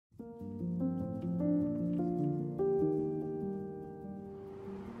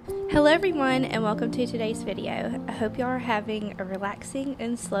Hello everyone and welcome to today's video. I hope y'all are having a relaxing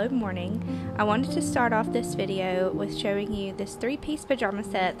and slow morning. I wanted to start off this video with showing you this 3-piece pajama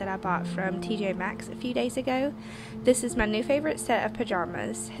set that I bought from Maxx a few days ago. This is my new favorite set of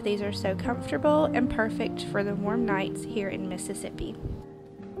pajamas. These are so comfortable and perfect for the warm nights here in Mississippi.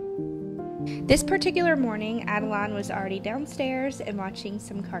 This particular morning, Adeline was already downstairs and watching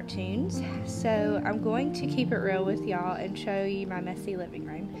some cartoons, so I'm going to keep it real with y'all and show you my messy living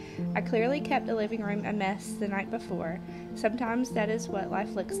room. I clearly kept the living room a mess the night before. Sometimes that is what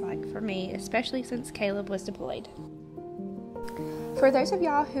life looks like for me, especially since Caleb was deployed. For those of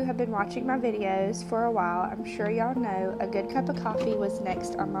y'all who have been watching my videos for a while, I'm sure y'all know a good cup of coffee was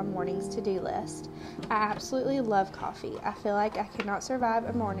next on my morning's to-do list. I absolutely love coffee. I feel like I cannot survive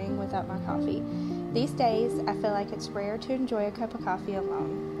a morning without my coffee. These days, I feel like it's rare to enjoy a cup of coffee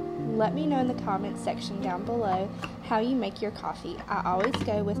alone. Let me know in the comments section down below how you make your coffee. I always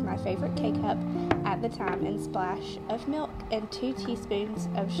go with my favorite K-cup at the time and splash of milk and 2 teaspoons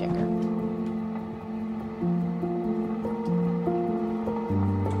of sugar.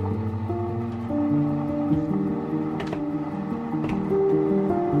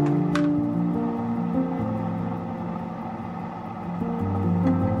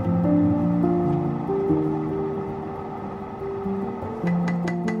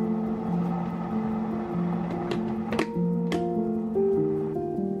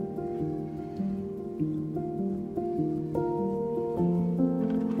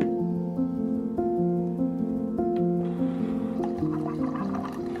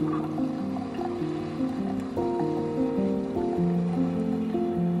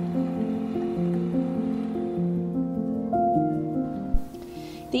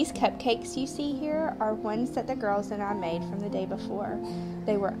 These cupcakes you see here are ones that the girls and I made from the day before.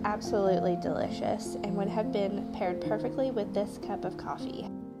 They were absolutely delicious and would have been paired perfectly with this cup of coffee.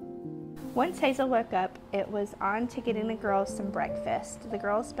 Once Hazel woke up, it was on to getting the girls some breakfast. The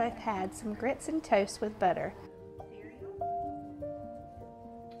girls both had some grits and toast with butter.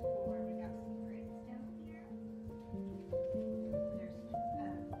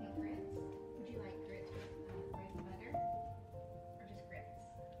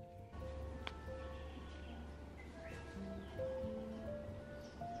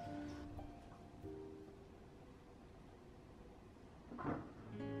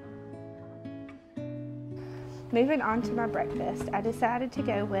 Moving on to my breakfast, I decided to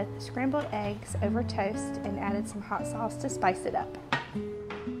go with scrambled eggs over toast and added some hot sauce to spice it up.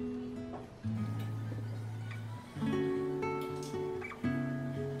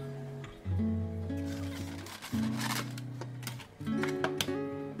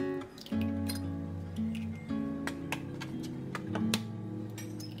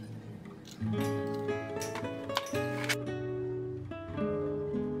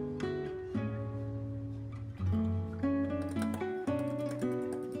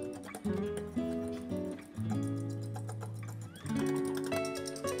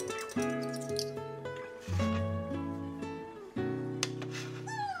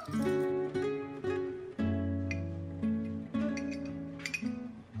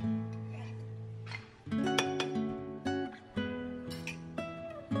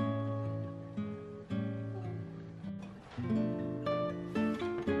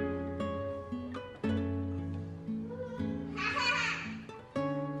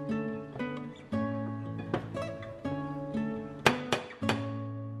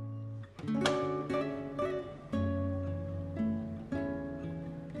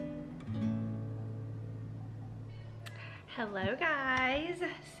 Hello guys,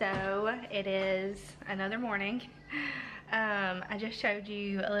 so it is another morning. I just showed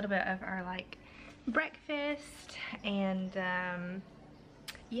you a little bit of our breakfast and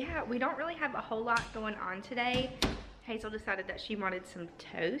yeah, we don't really have a whole lot going on today. Hazel decided that she wanted some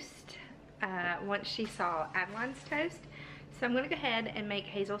toast once she saw Adeline's toast, so I'm gonna go ahead and make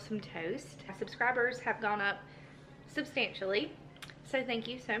Hazel some toast. My subscribers have gone up substantially, so thank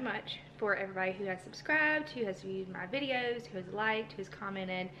you so much for everybody who has subscribed, who has viewed my videos, who has liked, who has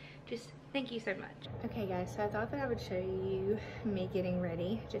commented. Just thank you so much. Okay guys, so I thought that I would show you me getting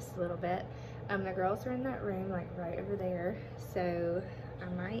ready just a little bit. The girls are in that room right over there, so I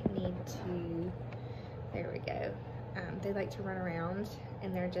might need to, there we go. They like to run around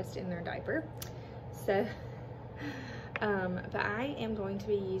and they're just in their diaper. So, but I am going to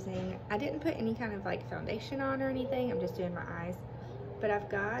be using, I didn't put any kind of foundation on or anything, I'm just doing my eyes. But I've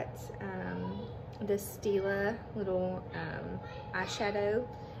got this Tilley little eyeshadow,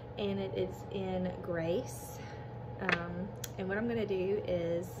 and it is in Grace. And what I'm gonna do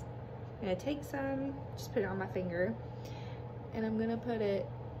is I'm gonna take some, just put it on my finger, and I'm gonna put it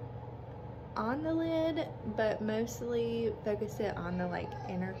on the lid, but mostly focus it on the like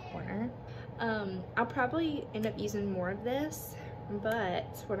inner corner. I'll probably end up using more of this,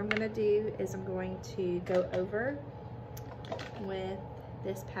 but what I'm gonna do is I'm going to go over with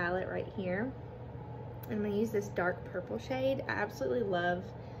this palette right here. I'm gonna use this dark purple shade. I absolutely love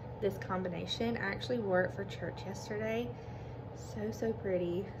this combination. I actually wore it for church yesterday. So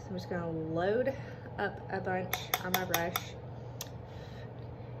pretty. So I'm just gonna load up a bunch on my brush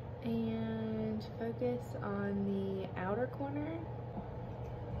and focus on the outer corner.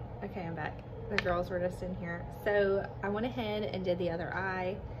 Okay, I'm back. The girls were just in here. So I went ahead and did the other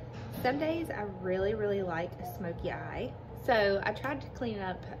eye. Some days I really like a smoky eye. So I tried to clean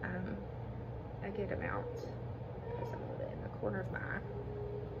up a good amount. Put some of it in the corner of my eye.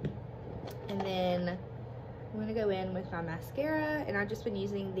 And then I'm gonna go in with my mascara, and I've just been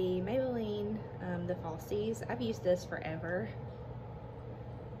using the Maybelline, the Falsies. I've used this forever.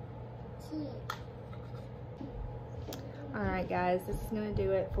 Alright guys, this is gonna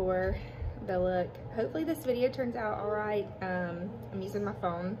do it for the look. Hopefully this video turns out alright. I'm using my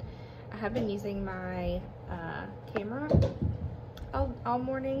phone. I have been using my camera all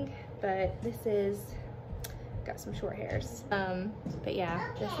morning, but this is, got some short hairs. But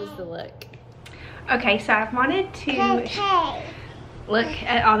yeah, this is the look. Okay, so I've wanted to look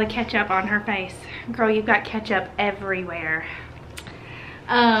at all the ketchup on her face. Girl, you've got ketchup everywhere.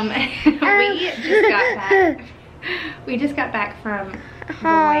 We just got back from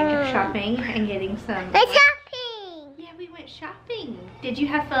going shopping and getting some. Shopping! Yeah, we went shopping. Did you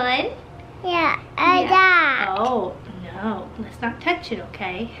have fun? Yeah, I got. Oh, no. Let's not touch it,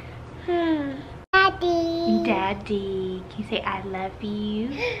 okay? Daddy. Daddy. Can you say I love you?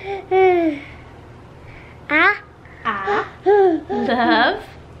 I love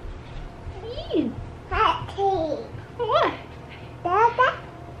you. What?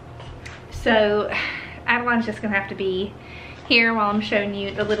 So Adeline's just gonna have to be here while I'm showing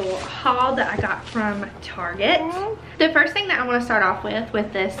you the little haul that I got from Target. The first thing that I want to start off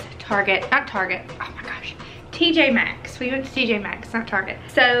with this not Target, oh my gosh, TJ Maxx. We went to TJ Maxx, not Target.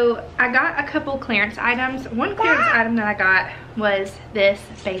 So I got a couple clearance items. One clearance item that I got was this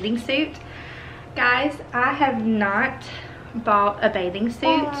bathing suit. Guys, I have not bought a bathing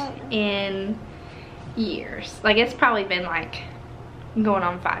suit in years. Like, it's probably been like going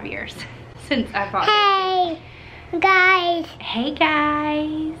on 5 years since I bought it. Hey guys. Hey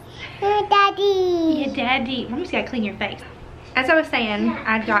guys. Hey daddy. Yeah, daddy. Mommy's gotta clean your face. As I was saying,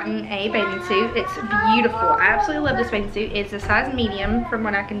 I'd gotten a bathing suit. It's beautiful. I absolutely love this bathing suit. It's a size medium from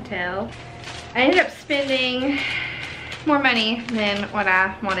what I can tell. I ended up spending more money than what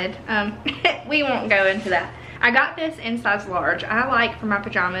I wanted. We won't go into that. I got this in size large. I like for my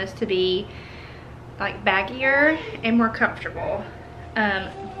pajamas to be like baggier and more comfortable.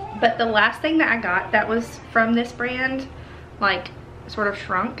 But the last thing that I got that was from this brand, like, sort of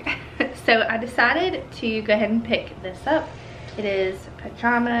shrunk. So I decided to go ahead and pick this up. It is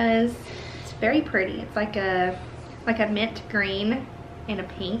pajamas. It's very pretty. It's like a mint green and a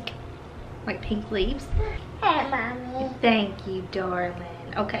pink, like pink leaves. Hey mommy. Thank you,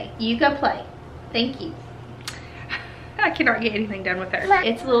 darling. Okay, you go play. Thank you. I cannot get anything done with her.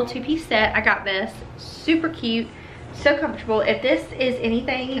 It's a little two-piece set. I got this. Super cute. So comfortable. If this is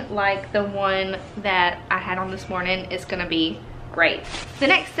anything like the one that I had on this morning, it's gonna be great. The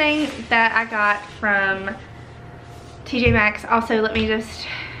next thing that I got from TJ Maxx, also let me just,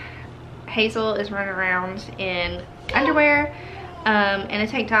 Hazel is running around in underwear and a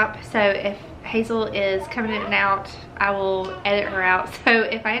tank top, so if Hazel is coming in and out, I will edit her out. So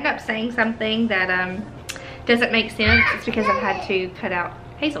if I end up saying something that doesn't make sense, it's because I've had to cut out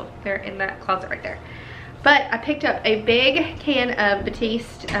Hazel. They're in that closet right there. But I picked up a big can of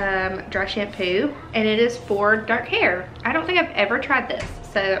Batiste dry shampoo, and it is for dark hair. I don't think I've ever tried this,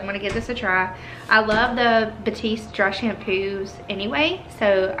 so I'm gonna give this a try. I love the Batiste dry shampoos anyway,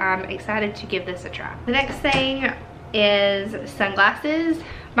 so I'm excited to give this a try. The next thing is sunglasses.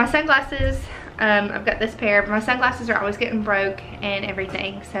 My sunglasses, I've got this pair, but my sunglasses are always getting broke and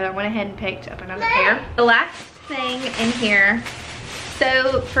everything, so I went ahead and picked up another pair. The last thing in here,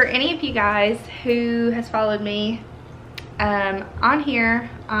 so for any of you guys who has followed me on here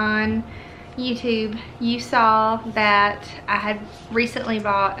on YouTube, you saw that I had recently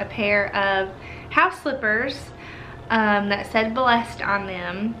bought a pair of house slippers that said blessed on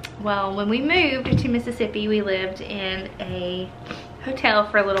them. Well, when we moved to Mississippi, we lived in a hotel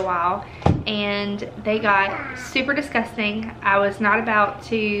for a little while, and they got super disgusting. I was not about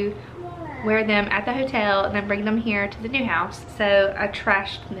to wear them at the hotel and then bring them here to the new house, so I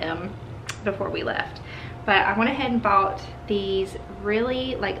trashed them before we left. But I went ahead and bought these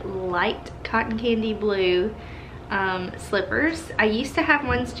really like light cotton candy blue slippers. I used to have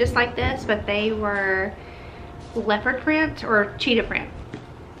ones just like this, but they were leopard print or cheetah print.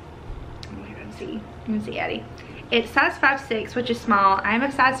 You can see Addie. It's size 5'6", which is small. I'm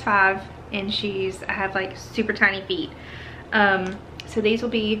a size 5 in shoes. I have like super tiny feet. So these will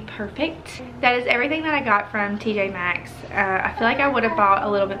be perfect. That is everything that I got from TJ Maxx. I feel like I would have bought a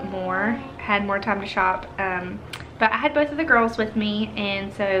little bit more, had more time to shop. But I had both of the girls with me,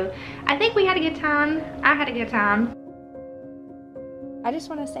 and so I think we had a good time. I had a good time. I just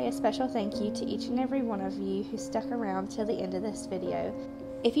want to say a special thank you to each and every one of you who stuck around till the end of this video.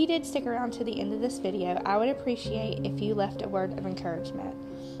 If you did stick around to the end of this video, I would appreciate if you left a word of encouragement.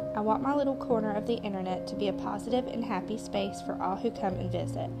 I want my little corner of the internet to be a positive and happy space for all who come and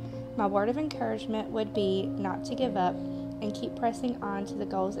visit. My word of encouragement would be not to give up and keep pressing on to the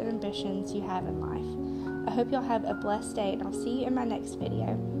goals and ambitions you have in life. I hope y'all have a blessed day, and I'll see you in my next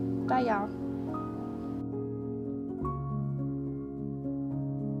video. Bye, y'all.